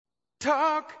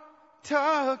Talk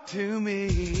to me.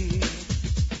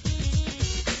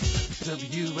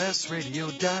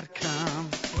 WSRadio.com.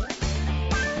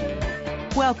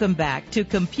 Welcome back to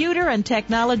Computer and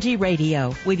Technology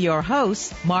Radio with your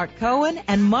hosts, Mark Cohen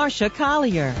and Marcia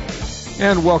Collier.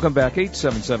 And welcome back,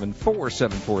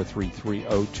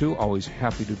 877-474-3302. Always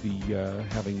happy to be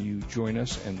having you join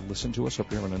us and listen to us.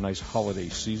 Hope you're having a nice holiday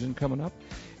season coming up.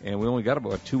 And we only got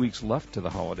about 2 weeks left to the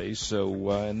holidays,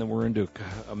 so and then we're into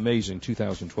amazing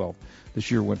 2012. This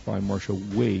year went by, Marcia,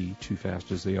 way too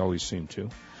fast, as they always seem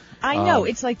to. I know.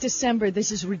 It's like December.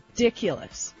 This is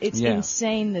ridiculous. It's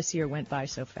insane this year went by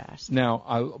so fast.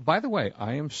 Now, by the way,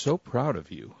 I am so proud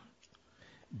of you.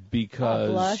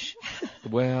 Because, blush.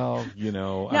 Well, you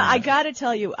know. No, I got to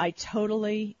tell you, I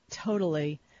totally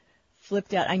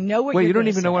flipped out. I know what you're going to say. Wait, you don't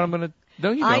even know what I'm going to.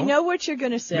 No, you don't. I know what you're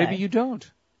going to say. Maybe you don't.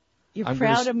 You're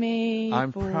proud of me.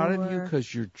 I'm proud of you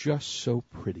because you're just so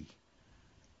pretty.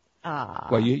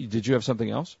 Well, did you have something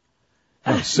else?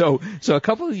 So a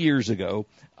couple of years ago,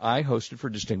 I hosted for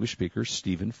distinguished speaker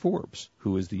Stephen Forbes,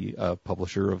 who is the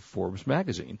publisher of Forbes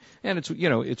magazine, and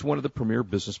it's one of the premier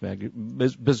business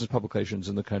publications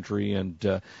in the country,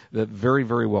 and very,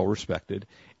 very well respected.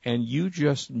 And you're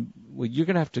going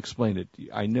to have to explain it.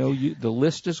 I know the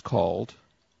list is called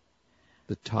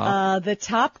the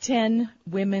top 10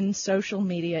 women social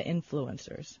media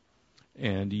influencers.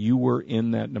 And you were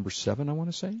in that number 7, I want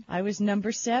to say? I was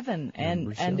number 7.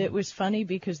 And it was funny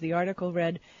because the article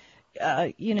read,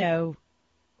 that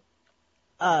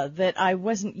I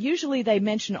wasn't, usually they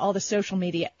mention all the social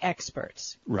media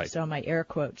experts. Right. So my air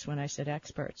quotes when I said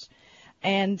experts.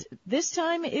 And this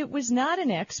time it was not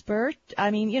an expert.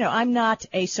 I mean, I'm not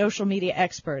a social media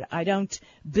expert. I don't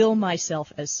bill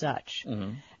myself as such.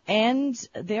 Mm-hmm. And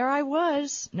there I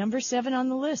was, number 7 on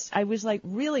the list. I was like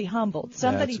really humbled.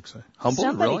 Somebody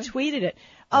really? tweeted it.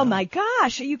 Oh my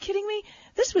gosh, are you kidding me?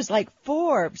 This was like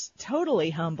Forbes,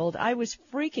 totally humbled. I was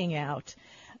freaking out.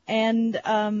 And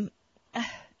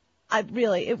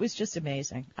it was just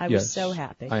amazing. I was so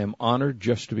happy. I am honored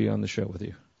just to be on the show with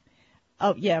you.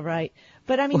 Oh, yeah, right.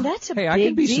 But I mean, that's a big deal. Hey, I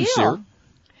can be sincere.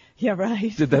 Yeah,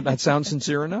 right. Did that not sound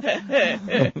sincere enough?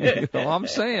 I'm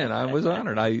saying I was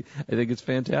honored. I think it's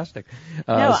fantastic.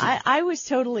 I was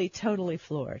totally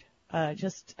floored.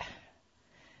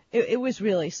 It was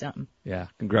really something. Yeah,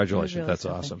 congratulations. Really That's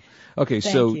something. awesome. Okay,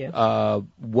 Thank you.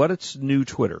 What's new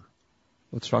Twitter?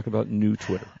 Let's talk about new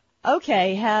Twitter.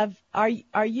 Okay,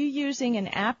 are you using an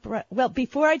app? Well,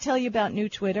 before I tell you about new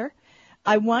Twitter,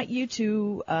 I want you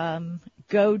to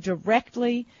go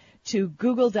directly to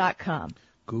Google.com.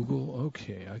 Google,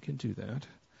 okay, I can do that.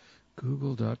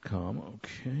 Google.com,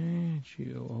 okay,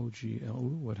 G-O-O-G-L.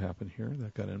 What happened here?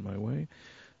 That got in my way.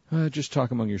 Just talk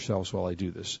among yourselves while I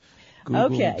do this.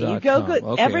 Okay, you go.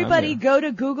 Okay, everybody go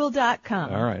to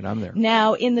Google.com. All right, I'm there.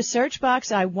 Now, in the search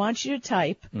box, I want you to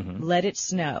type, "Let it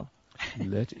snow."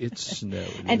 Let it snow.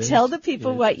 And tell the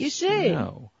people what you see.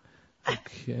 Snow.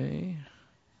 Okay.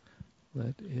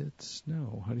 Let it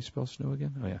snow. How do you spell snow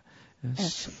again? Oh, yeah.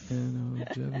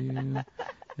 S-N-O-W-S.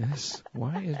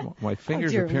 Why is my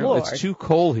fingers apparently... It's too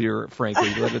cold here,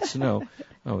 frankly. Let it snow.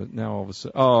 Oh, now all of a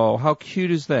sudden... Oh, how cute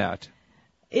is that?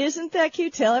 Isn't that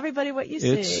cute? Tell everybody what you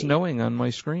see. It's snowing on my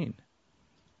screen.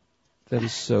 That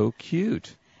is so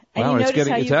cute. And wow,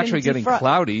 it's actually getting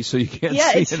cloudy, so you can't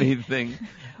see anything.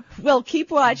 Well, keep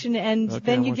watching, and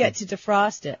then you get to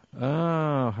defrost it.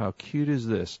 Oh, how cute is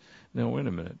this? Now, wait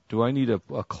a minute. Do I need a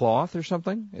cloth or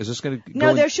something? Is this going to go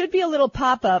No, there should be a little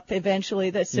pop-up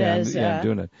eventually that says... Yeah, I'm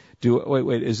doing it.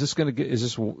 Wait. Is this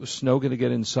snow going to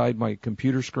get inside my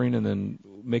computer screen and then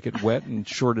make it wet and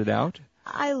short it out?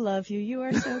 I love you. You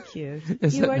are so cute.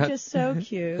 You are just so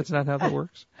cute. That's not how that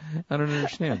works? I don't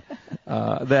understand.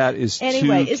 That is too cute.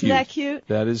 Anyway, isn't that cute?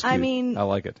 That is cute. I mean... I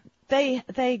like it. They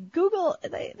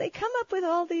come up with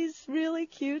all these really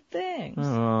cute things.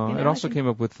 Oh, it also came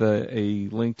up with a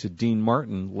link to Dean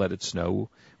Martin, Let It Snow,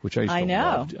 which I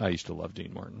used to love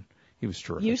Dean Martin. He was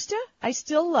terrific. Used to? I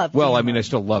still love him. Well, I mean, I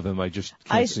still love him. I just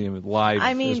can't see him live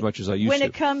as much as I used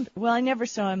to. I never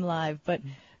saw him live, but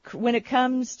when it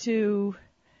comes to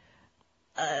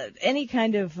any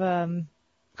kind of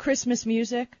Christmas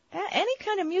music, any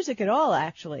kind of music at all,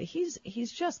 actually,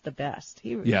 he's just the best.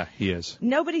 He is.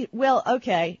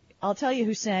 I'll tell you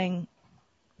who sang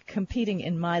 "Competing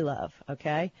in My Love."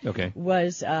 Okay.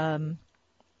 Was Sammy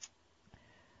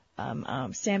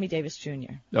Davis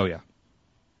Jr. Oh yeah.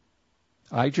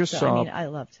 I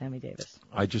loved Sammy Davis.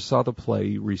 I just saw the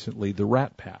play recently, The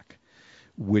Rat Pack,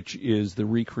 which is the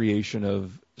recreation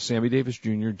of Sammy Davis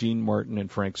Jr., Dean Martin,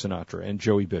 and Frank Sinatra, and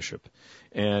Joey Bishop.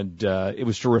 And it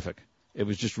was terrific. It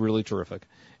was just really terrific.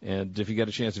 And if you get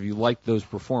a chance, if you like those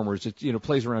performers, it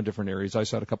plays around different areas. I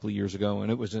saw it a couple of years ago,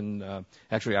 and it was in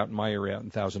actually out in my area, out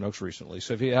in Thousand Oaks recently.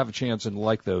 So if you have a chance and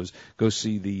like those, go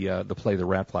see the play, the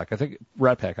Rat Pack. I think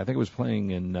it was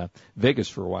playing in Vegas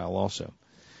for a while also.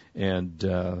 And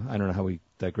I don't know how we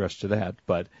digressed to that,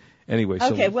 but anyway.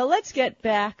 Okay, well, let's get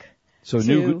back to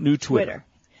new Twitter.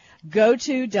 Go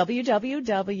to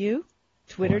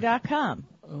www.twitter.com.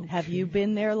 Okay. Have you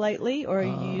been there lately, or are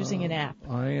you using an app?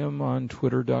 I am on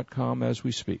twitter.com as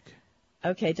we speak.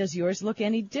 Okay, does yours look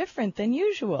any different than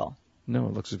usual? No,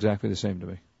 it looks exactly the same to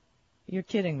me. You're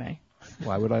kidding me.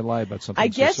 Why would I lie about something I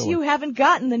guess so silly? you haven't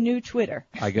gotten the new Twitter.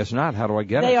 I guess not. How do I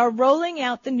get it? They are rolling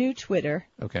out the new Twitter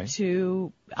okay.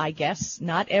 to, I guess,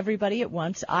 not everybody at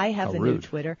once. I have the rude. new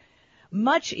Twitter.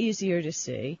 Much easier to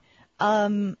see.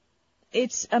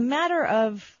 It's a matter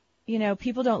of,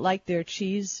 people don't like their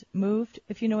cheese moved,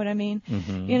 if you know what I mean.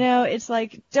 Mm-hmm. It's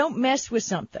like, don't mess with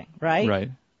something, right?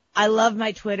 Right. I love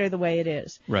my Twitter the way it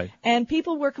is. Right. And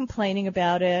people were complaining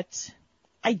about it.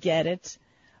 I get it.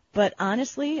 But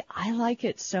honestly, I like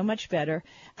it so much better.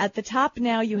 At the top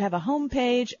now, you have a home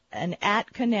page, an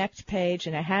 @connect page,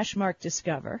 and a hashmark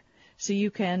discover. So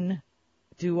you can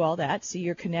do all that, see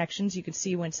your connections. You can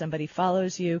see when somebody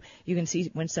follows you. You can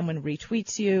see when someone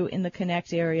retweets you in the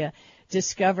connect area.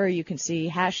 Discover, you can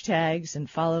see hashtags and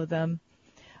follow them.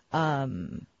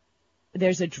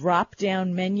 There's a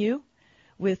drop-down menu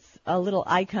with a little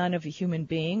icon of a human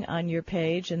being on your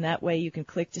page, and that way you can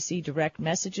click to see direct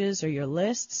messages or your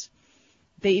lists.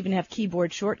 They even have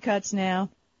keyboard shortcuts now.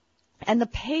 And the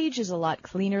page is a lot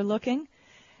cleaner looking.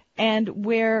 And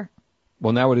where...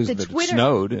 Well, now it is that Twitter, it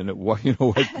snowed, and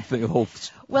the whole...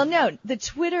 Well, no, the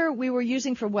Twitter we were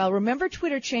using for a while. Remember,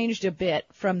 Twitter changed a bit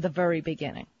from the very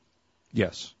beginning.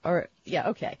 Yes. Yeah,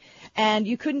 okay. And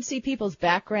you couldn't see people's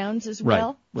backgrounds as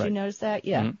well. Right. Did you notice that?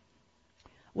 Yeah. Mm-hmm.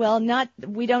 Well,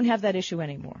 we don't have that issue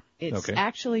anymore. It's okay.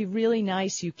 actually really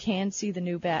nice. You can see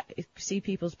see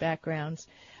people's backgrounds.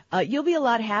 You'll be a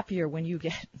lot happier when you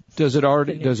get. Does it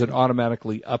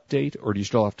automatically update, or do you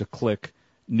still have to click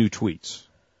new tweets,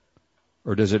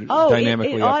 or does it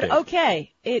dynamically update?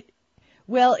 Okay. It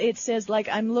says like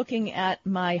I'm looking at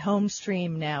my home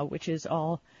stream now, which is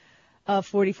all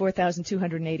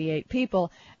 44,288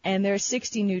 people, and there are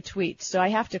 60 new tweets, so I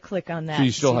have to click on that. So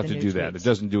you still have to do tweets. that. It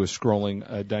doesn't do a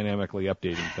scrolling, dynamically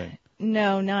updating thing.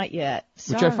 No, not yet.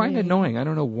 Which I find annoying. I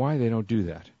don't know why they don't do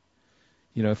that.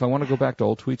 If I want to go back to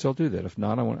old tweets, I'll do that. If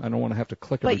not, I don't want to have to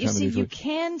click every time. But you see, you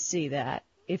can see that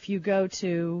if you go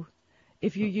to,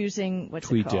 if you're using,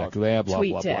 what's it called? TweetDeck, blah,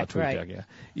 TweetDeck, blah, blah, right. TweetDeck, yeah.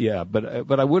 Yeah,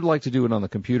 but I would like to do it on the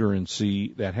computer and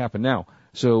see that happen. Now,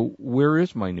 so where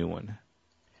is my new one?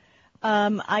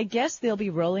 I guess they'll be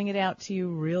rolling it out to you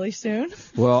really soon.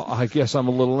 Well, I guess I'm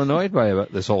a little annoyed by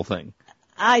this whole thing.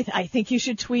 I think you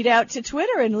should tweet out to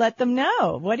Twitter and let them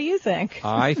know. What do you think?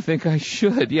 I think I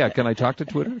should. Yeah. Can I talk to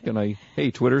Twitter? Hey,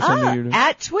 Twitter, send me your...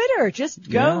 At Twitter. Just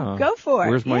go for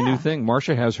it. Where's my new thing?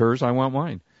 Marcia has hers. I want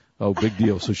mine. Oh, big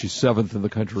deal. So she's 7th in the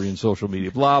country in social media.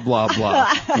 Blah, blah,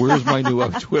 blah. Where's my new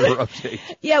Twitter update?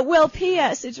 Yeah, well,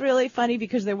 P.S., it's really funny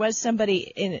because there was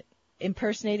somebody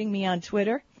impersonating me on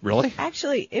Twitter. Really?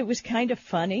 Actually, it was kind of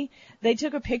funny. They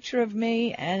took a picture of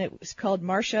me, and it was called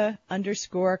Marcia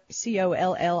 _COLLIE.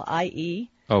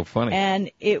 Oh, funny.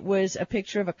 And it was a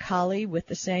picture of a collie with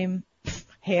the same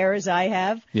hair as I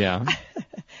have. Yeah.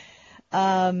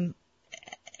 But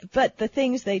the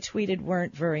things they tweeted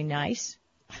weren't very nice.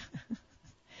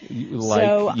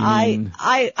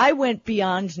 I went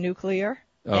beyond nuclear.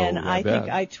 Oh, and I think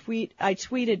I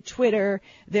tweeted Twitter,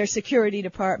 their security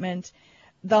department,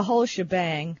 the whole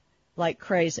shebang like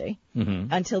crazy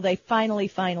until they finally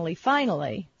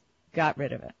got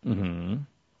rid of it. Mm-hmm.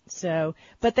 So,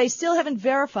 but they still haven't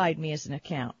verified me as an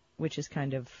account, which is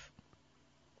kind of,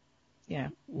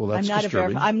 Well, that's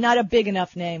disturbing. I'm not a big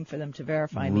enough name for them to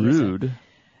verify me. Rude.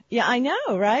 Yeah, I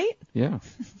know, right? Yeah.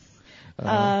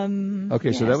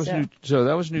 Okay, so that was new. So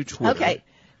that was new Twitter. Okay.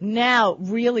 Now,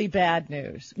 really bad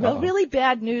news. Well, really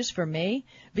bad news for me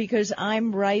because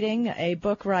I'm writing a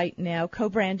book right now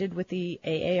co-branded with the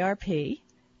AARP,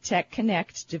 Tech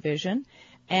Connect division,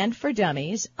 and for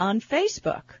Dummies on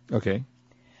Facebook. Okay.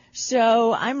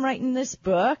 So I'm writing this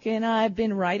book, and I've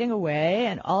been writing away,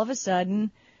 and all of a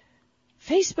sudden,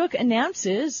 Facebook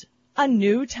announces a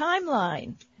new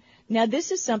timeline. Now,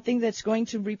 this is something that's going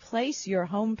to replace your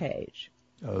homepage.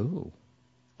 Oh.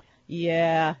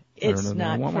 Yeah, it's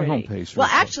not I want pretty. my homepage. Well,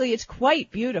 actually, it's quite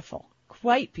beautiful.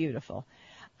 Quite beautiful.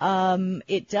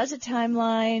 It does a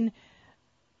timeline.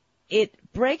 it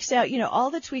breaks out, all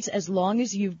the tweets as long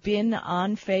as you've been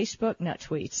on Facebook, not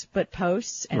tweets, but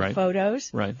posts and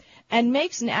photos, and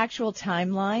makes an actual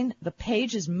timeline. The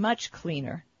page is much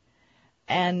cleaner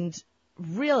and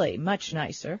really much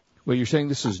nicer. Well, you're saying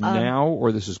this is now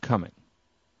or this is coming?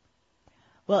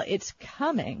 Well, it's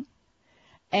coming.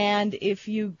 And if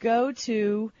you go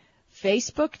to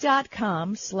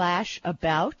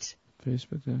facebook.com/about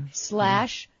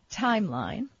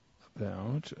 /timeline.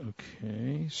 About,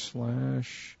 okay,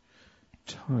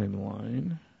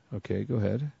 /timeline. Okay, go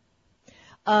ahead.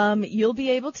 You'll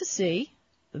be able to see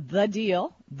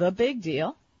the big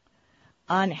deal,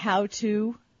 on how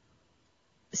to,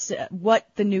 what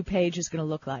the new page is going to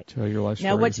look like. Tell your life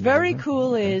story. Now, what's very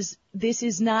cool is this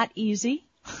is not easy.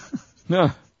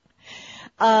 No.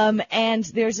 And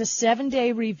there's a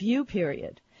 7-day review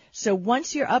period. So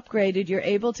once you're upgraded, you're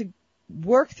able to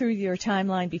work through your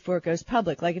timeline before it goes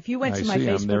public. Like if you went to my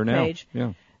Facebook page,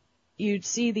 you'd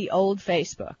see the old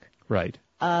Facebook. Right.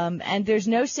 And there's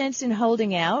no sense in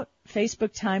holding out.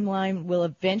 Facebook timeline will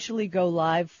eventually go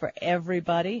live for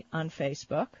everybody on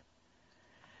Facebook.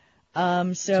 So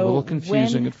it's a little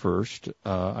confusing at first.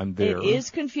 I'm there. It is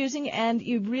confusing, and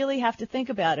you really have to think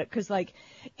about it because,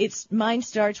 mine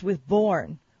starts with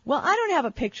born. Well, I don't have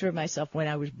a picture of myself when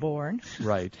I was born.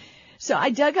 Right. So I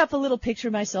dug up a little picture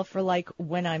of myself for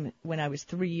when I was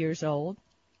 3 years old,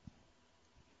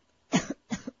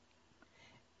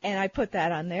 and I put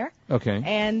that on there. Okay.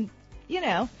 And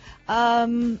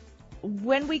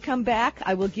when we come back,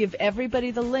 I will give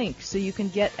everybody the link so you can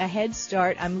get a head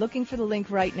start. I'm looking for the link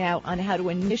right now on how to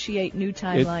initiate new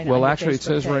timeline. It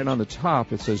says right on the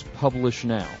top, it says publish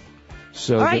now.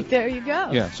 So all right, there you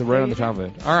go. Yeah, so right on the top of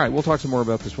it. All right, we'll talk some more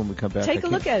about this when we come back. Take a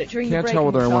look at it during the break. Can't tell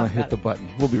whether I want to hit the button.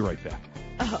 We'll be right back.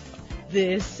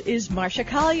 This is Marcia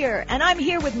Collier, and I'm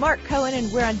here with Mark Cohen,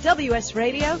 and we're on WS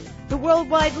Radio, the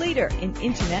worldwide leader in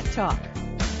Internet talk.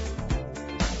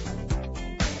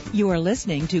 You are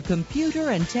listening to Computer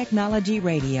and Technology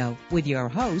Radio with your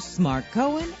hosts, Mark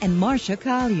Cohen and Marcia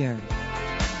Collier.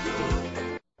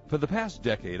 For the past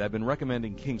decade, I've been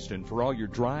recommending Kingston for all your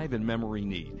drive and memory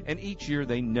need, and each year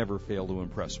they never fail to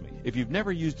impress me. If you've never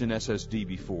used an SSD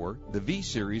before, the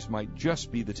V-Series might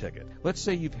just be the ticket. Let's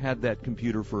say you've had that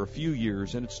computer for a few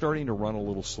years and it's starting to run a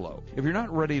little slow. If you're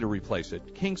not ready to replace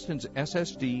it, Kingston's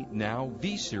SSD Now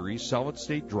V-Series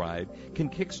solid-state drive can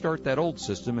kickstart that old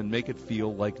system and make it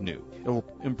feel like new. It'll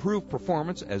improve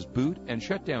performance as boot and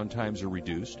shutdown times are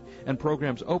reduced, and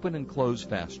programs open and close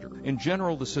faster. In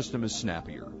general, the system is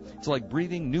snappier. It's like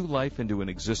breathing new life into an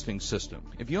existing system.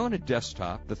 If you own a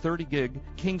desktop, the 30-gig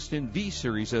Kingston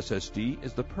V-Series SSD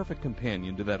is the perfect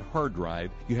companion to that hard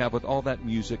drive you have with all that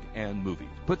music and movies.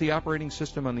 Put the operating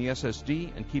system on the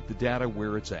SSD and keep the data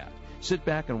where it's at. Sit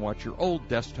back and watch your old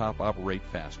desktop operate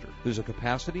faster. There's a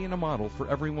capacity and a model for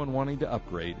everyone wanting to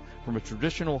upgrade from a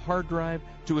traditional hard drive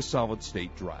to a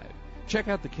solid-state drive. Check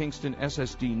out the Kingston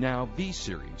SSD Now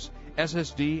V-Series.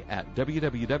 SSD at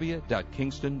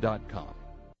www.kingston.com.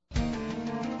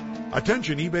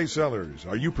 Attention eBay sellers,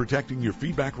 are you protecting your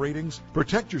feedback ratings?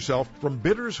 Protect yourself from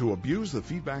bidders who abuse the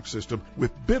feedback system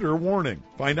with Bidder Warning.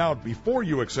 Find out before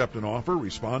you accept an offer,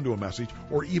 respond to a message,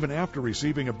 or even after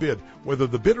receiving a bid, whether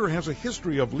the bidder has a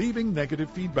history of leaving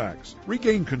negative feedbacks.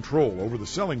 Regain control over the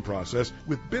selling process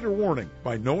with Bidder Warning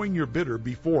by knowing your bidder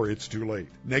before it's too late.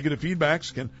 Negative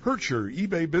feedbacks can hurt your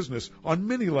eBay business on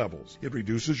many levels. It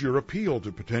reduces your appeal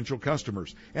to potential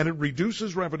customers, and it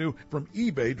reduces revenue from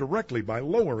eBay directly by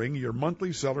lowering your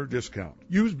monthly seller discount.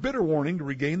 Use Bidder Warning to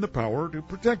regain the power to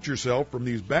protect yourself from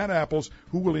these bad apples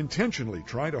who will intentionally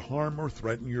try to harm or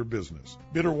threaten your business.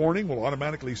 Bidder Warning will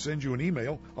automatically send you an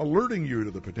email alerting you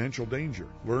to the potential danger.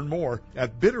 Learn more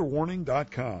at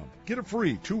bidderwarning.com. Get a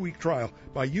free 2-week trial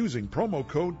by using promo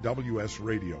code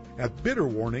WSRadio at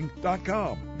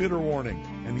bidderwarning.com. Bidder Warning,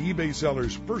 an eBay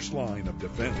seller's first line of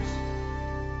defense.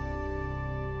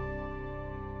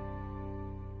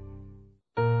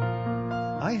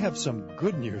 I have some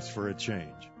good news for a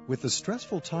change. With the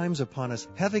stressful times upon us,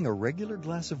 having a regular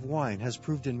glass of wine has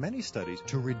proved in many studies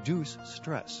to reduce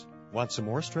stress. Want some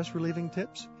more stress-relieving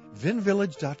tips?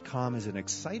 VinVillage.com is an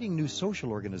exciting new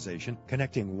social organization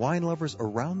connecting wine lovers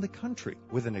around the country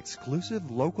with an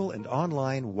exclusive local and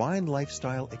online wine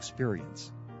lifestyle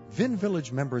experience. Vin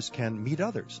Village members can meet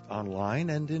others online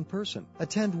and in person,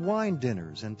 attend wine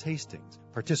dinners and tastings,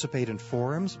 participate in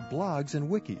forums, blogs, and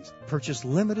wikis, purchase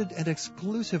limited and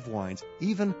exclusive wines,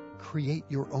 even create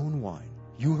your own wine.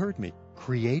 You heard me.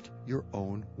 Create your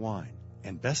own wine.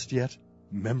 And best yet,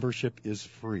 membership is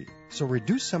free. So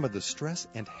reduce some of the stress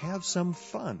and have some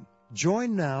fun.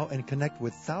 Join now and connect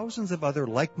with thousands of other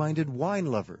like-minded wine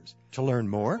lovers. To learn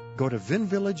more, go to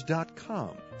vinvillage.com.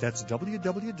 That's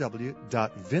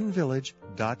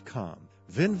www.vinvillage.com.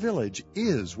 Vin Village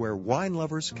is where wine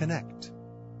lovers connect.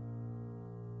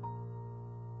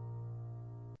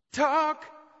 Talk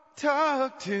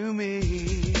to me.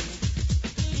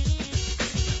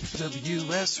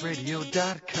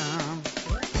 WSRadio.com.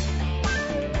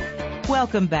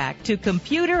 Welcome back to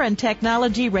Computer and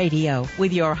Technology Radio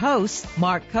with your hosts,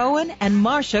 Mark Cohen and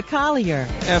Marcia Collier.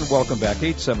 And welcome back,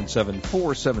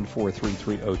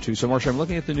 877-474-3302. So, Marcia, I'm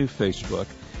looking at the new Facebook.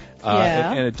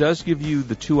 And it does give you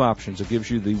the two options. It gives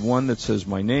you the one that says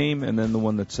my name and then the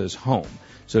one that says home.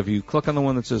 So if you click on the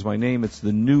one that says my name, it's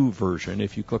the new version.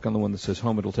 If you click on the one that says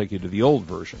home, it'll take you to the old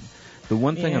version. The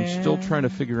one thing I'm still trying to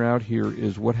figure out here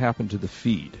is what happened to the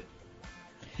feed.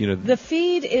 You know, the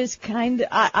feed is kind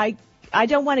of, I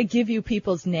don't want to give you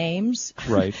people's names.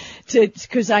 Right.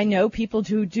 Because I know people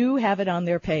who do have it on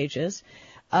their pages.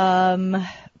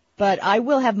 But I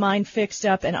will have mine fixed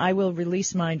up, and I will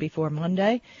release mine before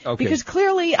Monday. Okay. Because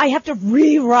clearly I have to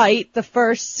rewrite the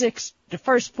first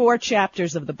 4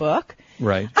 chapters of the book.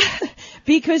 Right.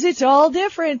 Because it's all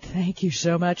different. Thank you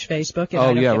so much, Facebook. And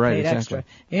I don't get paid extra.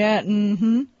 Yeah.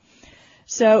 Mm-hmm.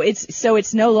 So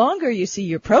it's no longer, you see,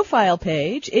 your profile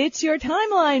page. It's your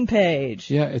timeline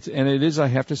page. Yeah. It is. I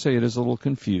have to say, it is a little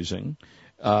confusing.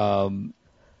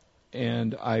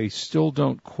 And I still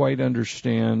don't quite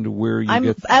understand where you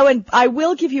get... I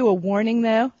will give you a warning,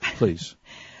 though. Please.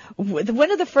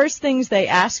 One of the first things they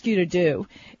ask you to do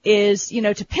is,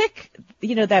 to pick,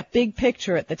 that big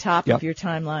picture at the top of your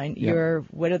timeline. Yep. Your,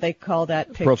 what do they call that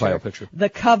picture? Profile picture. The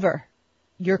cover.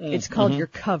 It's called your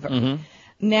cover. Mm-hmm.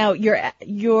 Now,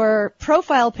 your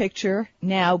profile picture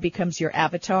now becomes your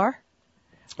avatar.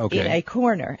 Okay. In a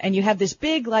corner. And you have this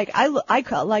big, like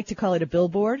to call it a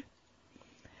billboard.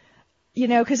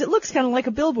 Because it looks kind of like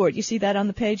a billboard. You see that on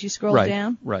the page? You scroll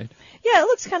down? Right. Yeah, it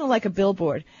looks kind of like a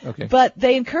billboard. Okay. But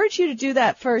they encourage you to do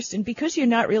that first, and because you're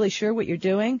not really sure what you're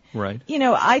doing, right.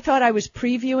 I thought I was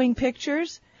previewing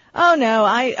pictures. Oh, no,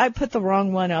 I put the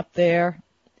wrong one up there,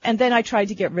 and then I tried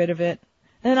to get rid of it,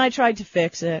 and then I tried to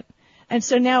fix it. And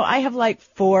so now I have like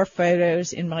 4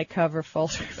 photos in my cover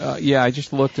folder. Yeah, I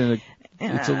just looked, and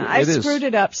I screwed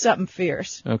it up, something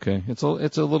fierce. Okay, it's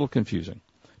a little confusing.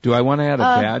 Do I want to add a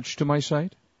badge to my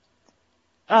site?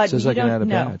 It says I can add a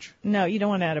badge. No, you don't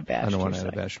want to add a badge. I don't want to add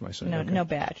a badge to my site. No, okay. No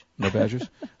badge. No badges?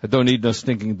 I don't need no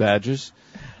stinking badges.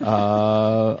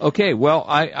 Okay, well,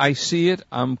 I see it.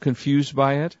 I'm confused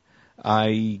by it.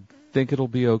 I think it'll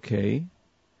be okay,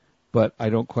 but I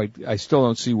still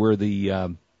don't see where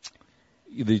the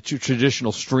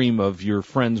traditional stream of your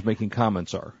friends making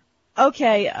comments are.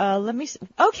 Okay,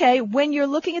 when you're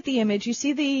looking at the image, you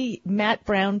see the Matt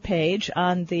Brown page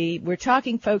we're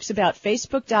talking, folks, about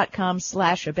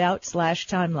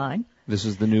facebook.com/about/timeline. This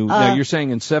is the new, now you're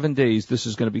saying in 7 days this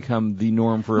is going to become the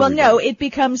norm for everybody. Well, no, it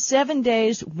becomes 7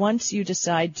 days once you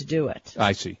decide to do it.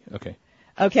 I see, okay.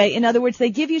 Okay, in other words, they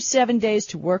give you 7 days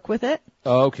to work with it.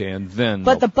 Okay, and then...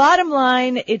 But the bottom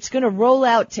line, it's going to roll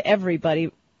out to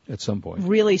everybody at some point.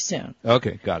 Really soon.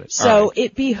 Okay, got it. So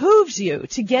It behooves you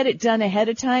to get it done ahead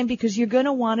of time because you're going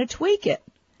to want to tweak it.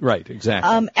 Right,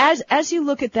 exactly. As you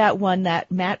look at that one,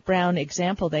 that Matt Brown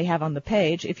example they have on the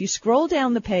page, if you scroll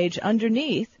down the page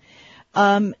underneath,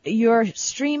 your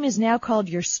stream is now called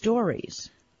Your Stories.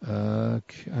 I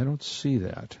don't see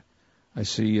that. I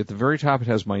see at the very top it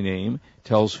has my name,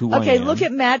 tells who I am. Okay, look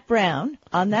at Matt Brown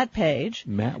on that page.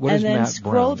 What is Matt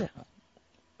Brown?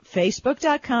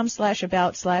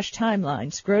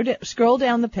 Facebook.com/about/timeline. Scroll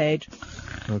down the page.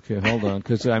 Okay, hold on,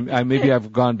 because maybe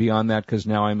I've gone beyond that because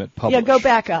now I'm at publish. Yeah, go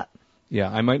back up.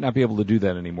 Yeah, I might not be able to do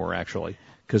that anymore, actually,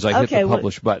 because I hit the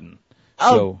publish button.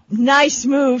 Oh, nice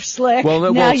move, Slick.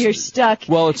 Now you're stuck.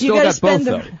 Well, it's still got both,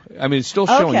 though. I mean, it's still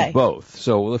showing both.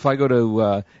 So if I go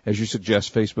to, as you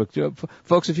suggest, Facebook,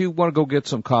 folks, if you want to go get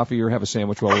some coffee or have a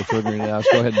sandwich while we're figuring it out,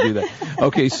 go ahead and do that.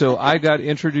 Okay, so I got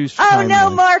introduced. Oh,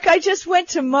 no, Mark, I just went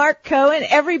to Mark Cohen.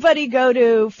 Everybody go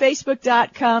to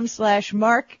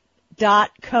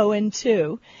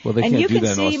facebook.com/mark.cohen2. Well, they can't do that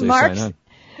unless they sign on.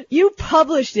 You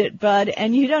published it, bud,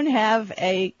 and you don't have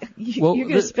you're going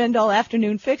to spend all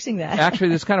afternoon fixing that. Actually,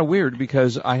 that's kind of weird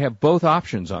because I have both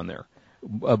options on there.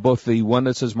 Both the one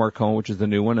that says Mark Cohen, which is the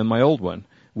new one, and my old one,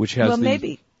 which has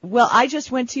Well, I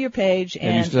just went to your page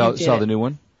and you saw the new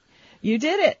one? You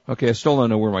did it. Okay, I still don't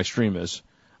know where my stream is.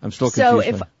 I'm still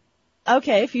confused.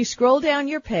 If you scroll down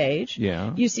your page,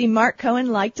 you see Mark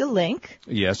Cohen liked a link.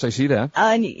 Yes, I see that.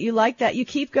 And you like that. You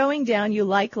keep going down. You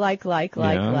like.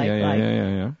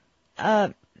 Yeah.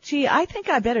 Gee, I think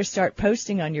I better start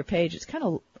posting on your page. It's kind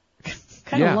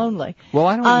kind of lonely. Well,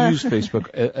 I don't use Facebook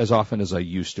as often as I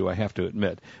used to, I have to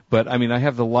admit. But, I mean, I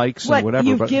have the likes and whatever.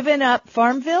 You've given up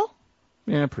Farmville?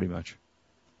 Yeah, pretty much.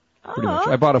 Pretty much.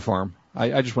 I bought a farm.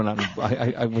 I just went out and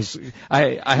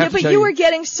I have to but tell you were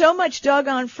getting so much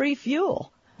doggone free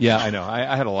fuel. Yeah, I know.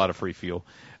 I had a lot of free fuel.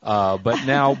 But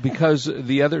now, because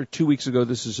the other 2 weeks ago,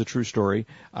 this is a true story,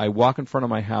 I walk in front of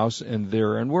my house and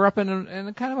we're up in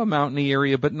a kind of a mountainy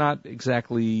area, but not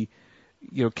exactly,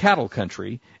 cattle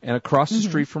country. And across the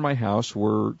street from my house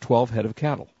were 12 head of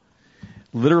cattle.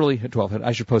 Literally 12 head.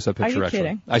 I should post that picture. Are you actually.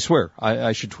 Kidding? I swear.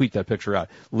 I should tweet that picture out.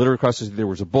 Literally across the street, there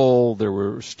was a bull, there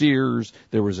were steers,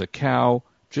 there was a cow,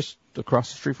 just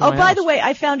across the street from my house. Oh, by the way,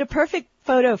 I found a perfect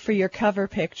photo for your cover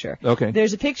picture. Okay.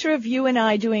 There's a picture of you and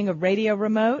I doing a radio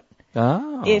remote.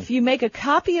 Oh. If you make a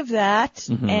copy of that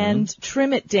and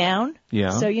trim it down,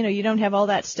 so you don't have all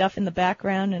that stuff in the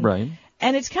background, and right.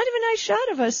 And it's kind of a nice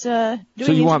shot of us doing.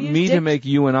 So you want me to make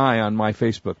you and I on my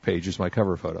Facebook page as my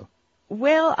cover photo?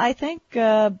 Well, I think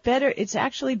better. It's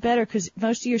actually better because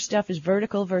most of your stuff is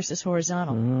vertical versus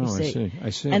horizontal. Oh, you see.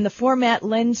 I see. And the format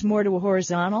lends more to a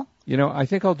horizontal. I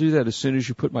think I'll do that as soon as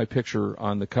you put my picture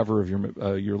on the cover of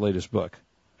your latest book.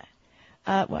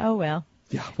 Well.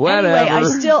 Yeah, whatever.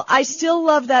 Anyway, I still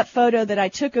love that photo that I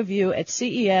took of you at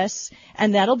CES,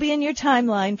 and that'll be in your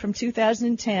timeline from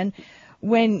 2010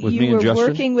 when you were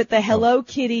working with the Hello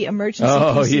Kitty emergency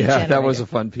PC generator. That was a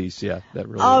fun piece. Yeah, that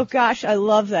really. Oh gosh, I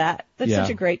love that. That's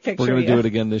such a great picture. We're going to do it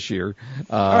again this year.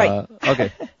 All right.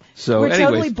 Okay. So, we're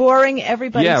totally boring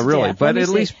everybody. Yeah, really. Death. But at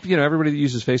least everybody that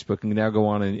uses Facebook can now go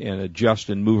on and adjust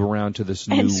and move around to this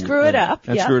new and screw it up.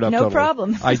 And screw it up. No totally.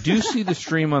 problem. I do see the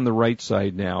stream on the right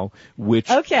side now, which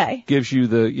gives you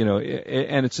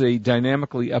and it's a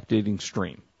dynamically updating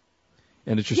stream.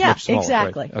 And it's just much smaller.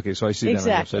 Exactly. Right? Okay, so I see that on the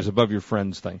website. It's above your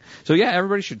friends thing. So yeah,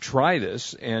 everybody should try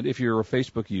this. And if you're a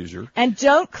Facebook user, and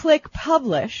don't click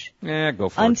publish. Go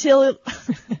for until it.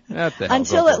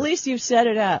 Until at least you've set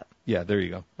it up. Yeah, there you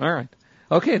go. All right.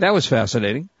 Okay, that was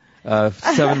fascinating.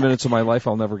 7 minutes of my life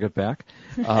I'll never get back.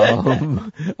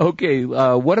 Okay,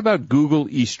 what about Google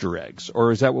Easter eggs?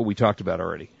 Or is that what we talked about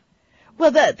already?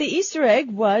 Well, the Easter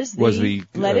egg was the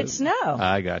let it snow.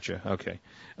 I gotcha. Okay.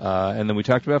 And then we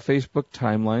talked about Facebook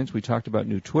timelines. We talked about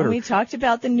new Twitter. And we talked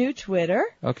about the new Twitter.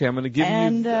 Okay, I'm going to give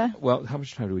you. Well, how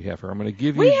much time do we have here? I'm going to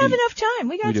give you. We have enough time.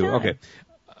 We got time. Okay.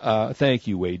 Thank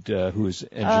you, Wade, who is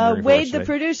engineering. Wade, the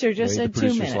producer, just said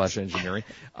 2 minutes. /engineering.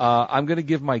 I'm going to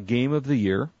give my game of the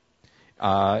year.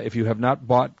 If you have not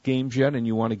bought games yet and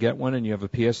you want to get one and you have a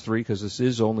PS3, because this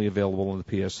is only available on the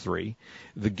PS3,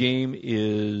 the game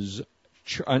is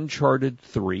Uncharted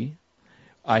 3.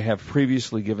 I have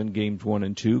previously given games 1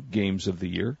 and 2 games of the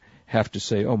year. Have to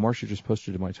say, Marcia just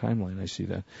posted in my timeline. I see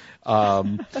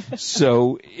that.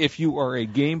 So if you are a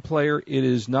game player, it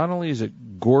is not only is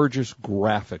it gorgeous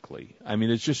graphically, I mean,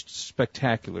 it's just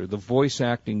spectacular. The voice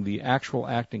acting, the actual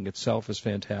acting itself is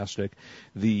fantastic.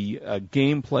 The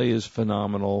gameplay is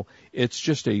phenomenal. It's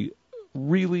just a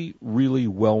really, really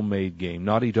well-made game.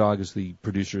 Naughty Dog is the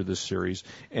producer of this series,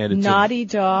 and it's Naughty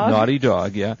Dog. Naughty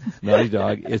Dog, yeah, Naughty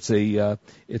Dog. It's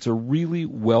a really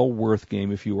well worth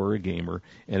game if you are a gamer,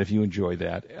 and if you enjoy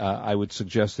that, I would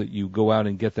suggest that you go out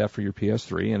and get that for your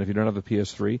PS3. And if you don't have a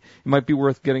PS3, it might be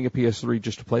worth getting a PS3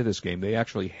 just to play this game. They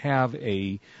actually have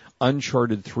a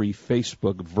Uncharted 3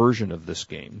 Facebook version of this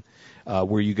game,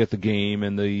 where you get the game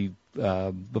and the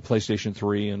PlayStation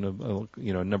 3 and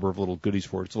a number of little goodies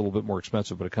for it. It's a little bit more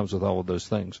expensive, but it comes with all of those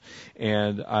things.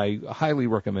 And I highly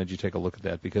recommend you take a look at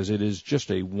that because it is just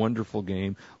a wonderful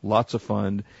game, lots of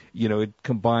fun. It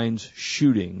combines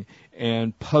shooting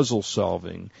and puzzle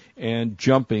solving and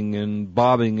jumping and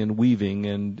bobbing and weaving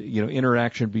and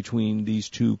interaction between these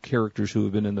two characters who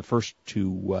have been in the first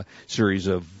two series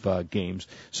of games.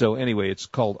 So anyway, it's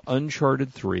called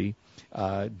Uncharted 3.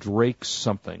 Drake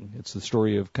something. It's the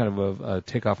story of kind of a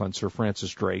takeoff on Sir Francis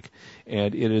Drake,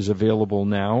 and it is available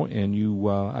now. And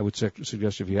I would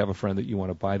suggest if you have a friend that you want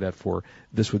to buy that for,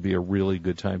 this would be a really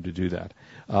good time to do that.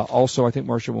 Also, I think,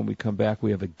 Marcia, when we come back,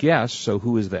 we have a guest. So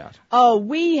who is that? Oh,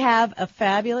 we have a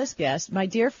fabulous guest, my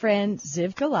dear friend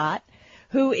Ziv Galat,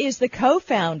 who is the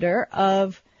co-founder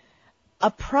of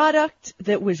a product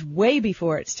that was way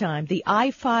before its time, the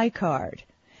iFi card.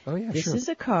 Oh, yeah, this is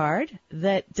a card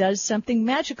that does something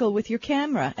magical with your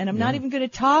camera, and I'm not even going to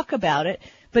talk about it,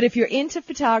 but if you're into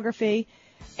photography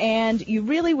and you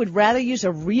really would rather use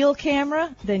a real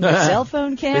camera than your cell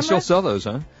phone camera. They still sell those,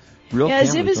 huh? Real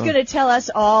cameras. Ziv is going to tell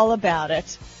us all about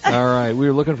it. All right,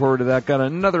 we're looking forward to that. Got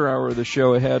another hour of the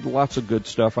show ahead. Lots of good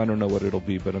stuff. I don't know what it'll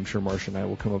be, but I'm sure Marcia and I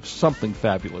will come up with something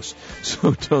fabulous.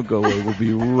 So don't go away. We'll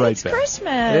be right back. It's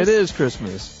Christmas. It is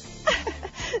Christmas.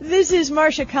 This is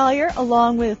Marcia Collier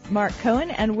along with Mark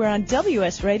Cohen, and we're on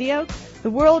WS Radio,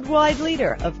 the worldwide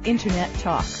leader of Internet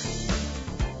talk.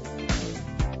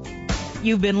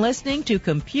 You've been listening to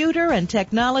Computer and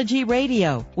Technology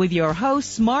Radio with your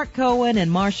hosts Mark Cohen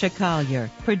and Marcia Collier,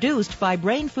 produced by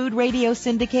Brain Food Radio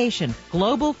Syndication,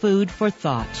 global food for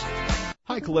thought.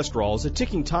 High cholesterol is a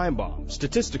ticking time bomb.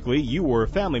 Statistically, you or a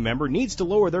family member needs to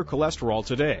lower their cholesterol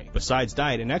today. Besides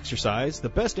diet and exercise, the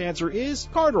best answer is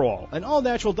Cardarol, an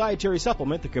all-natural dietary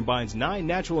supplement that combines 9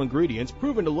 natural ingredients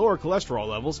proven to lower cholesterol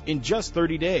levels in just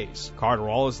 30 days.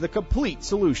 Cardarol is the complete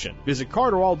solution. Visit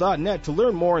Cardarol.net to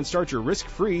learn more and start your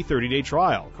risk-free 30-day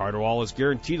trial. Cardarol is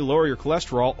guaranteed to lower your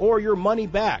cholesterol or your money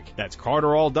back. That's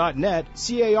Cardarol.net,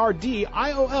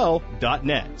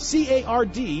 Cardiol.net,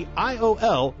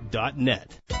 Cardiol.net.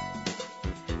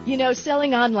 You know,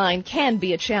 selling online can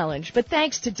be a challenge, but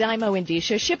thanks to Dymo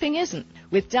Indicia, shipping isn't.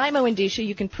 With Dymo Indicia,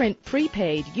 you can print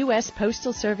prepaid U.S.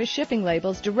 Postal Service shipping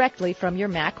labels directly from your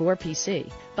Mac or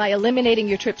PC. By eliminating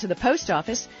your trip to the post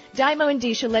office, Dymo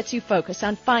Indicia lets you focus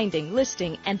on finding,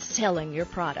 listing, and selling your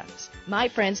products. My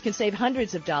friends can save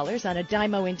hundreds of dollars on a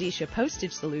Dymo Indicia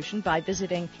postage solution by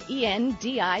visiting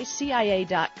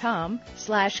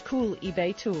endicia.com/cool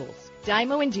eBay tools.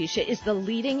 Dymo Indicia is the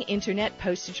leading Internet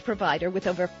postage provider with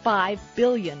over $5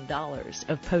 billion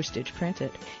of postage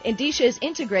printed. Indicia is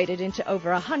integrated into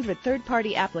over 100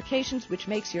 third-party applications, which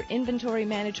makes your inventory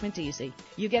management easy.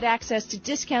 You get access to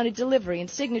discounted delivery and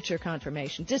signature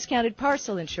confirmation, discounted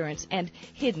parcel insurance, and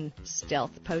hidden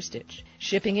stealth postage.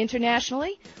 Shipping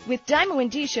internationally? With Dymo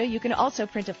Indicia, you can also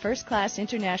print a first-class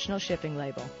international shipping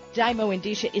label. Dymo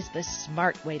Indicia is the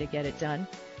smart way to get it done.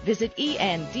 Visit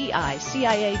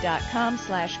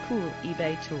endicia.com/cool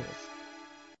eBay tools.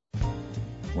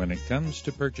 When it comes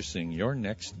to purchasing your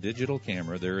next digital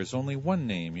camera, there is only one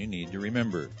name you need to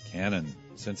remember: Canon.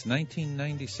 Since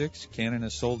 1996, Canon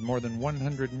has sold more than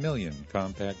 100 million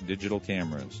compact digital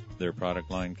cameras. Their product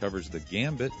line covers the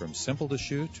gambit from simple to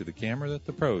shoot to the camera that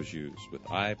the pros use, with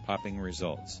eye-popping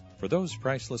results. For those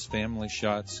priceless family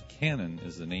shots, Canon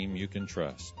is the name you can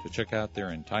trust. To check out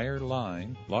their entire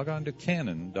line, log on to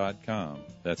Canon.com.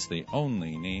 That's the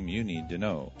only name you need to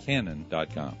know,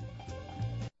 Canon.com.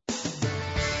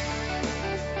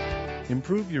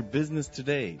 Improve your business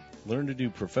today. Learn to do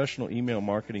professional email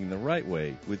marketing the right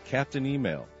way with Captain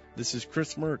Email. This is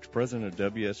Chris Murch, president of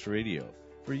WS Radio.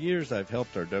 For years, I've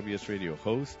helped our WS Radio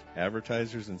hosts,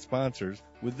 advertisers, and sponsors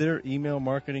with their email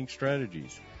marketing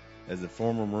strategies. As a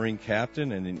former Marine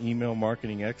captain and an email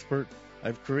marketing expert,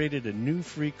 I've created a new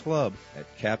free club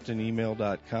at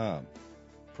CaptainEmail.com.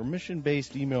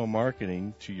 Permission-based email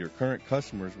marketing to your current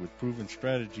customers with proven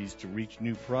strategies to reach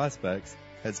new prospects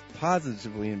has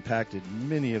positively impacted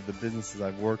many of the businesses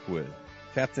I've worked with.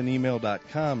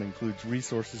 CaptainEmail.com includes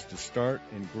resources to start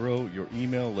and grow your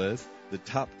email list, the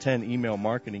top 10 email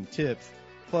marketing tips,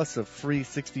 plus a free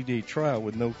 60-day trial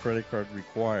with no credit card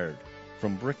required.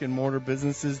 From brick-and-mortar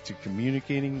businesses to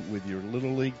communicating with your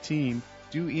Little League team,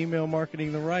 do email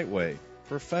marketing the right way,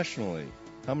 professionally.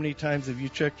 How many times have you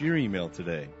checked your email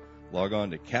today? Log on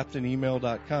to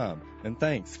CaptainEmail.com, and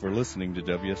thanks for listening to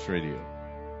WS Radio.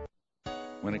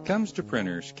 When it comes to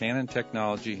printers, Canon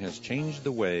technology has changed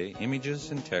the way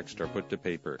images and text are put to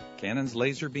paper. Canon's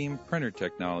laser beam printer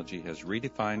technology has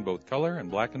redefined both color and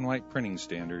black and white printing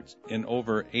standards in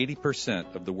over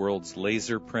 80% of the world's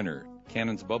laser printer.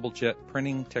 Canon's bubble jet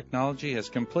printing technology has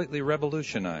completely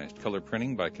revolutionized color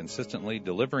printing by consistently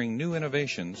delivering new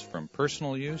innovations from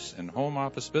personal use and home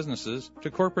office businesses to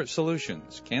corporate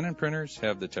solutions. Canon printers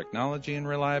have the technology and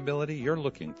reliability you're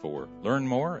looking for. Learn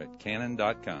more at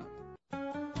Canon.com.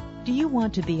 Do you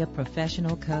want to be a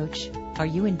professional coach? Are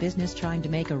you in business trying to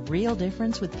make a real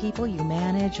difference with people you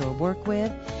manage or work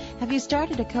with? Have you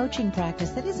started a coaching practice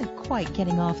that isn't quite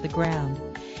getting off the ground?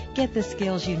 Get the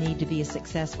skills you need to be a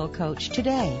successful coach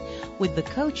today with the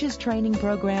Coaches Training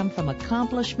Program from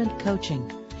Accomplishment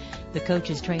Coaching. The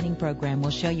Coaches Training Program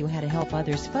will show you how to help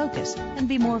others focus and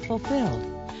be more fulfilled.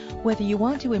 Whether you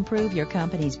want to improve your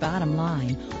company's bottom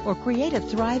line or create a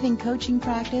thriving coaching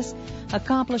practice,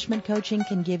 Accomplishment Coaching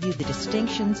can give you the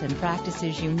distinctions and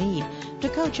practices you need to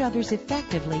coach others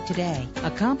effectively today.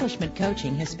 Accomplishment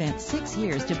Coaching has spent 6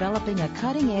 years developing a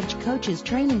cutting-edge coaches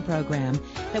training program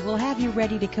that will have you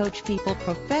ready to coach people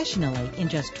professionally in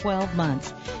just 12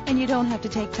 months, and you don't have to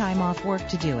take time off work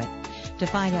to do it. To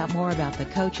find out more about the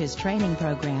Coaches Training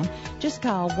Program, just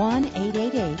call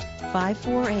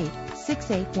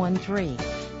 1-888-548-6813.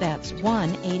 That's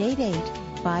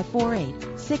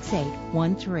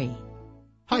 1-888-548-6813.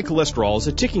 High cholesterol is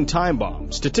a ticking time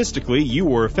bomb. Statistically, you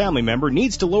or a family member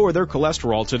needs to lower their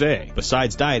cholesterol today.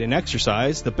 Besides diet and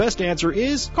exercise, the best answer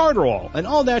is Carderol, an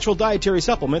all-natural dietary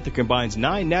supplement that combines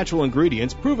 9 natural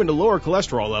ingredients proven to lower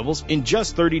cholesterol levels in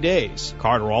just 30 days.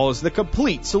 Carderol is the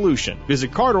complete solution.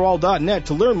 Visit Carderol.net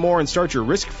to learn more and start your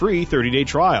risk-free 30-day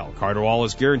trial. Carderol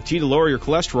is guaranteed to lower your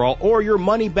cholesterol or your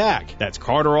money back. That's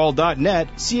Carderol.net,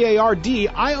 CARDIOL.net,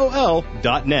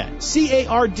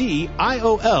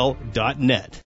 CARDIOL.net.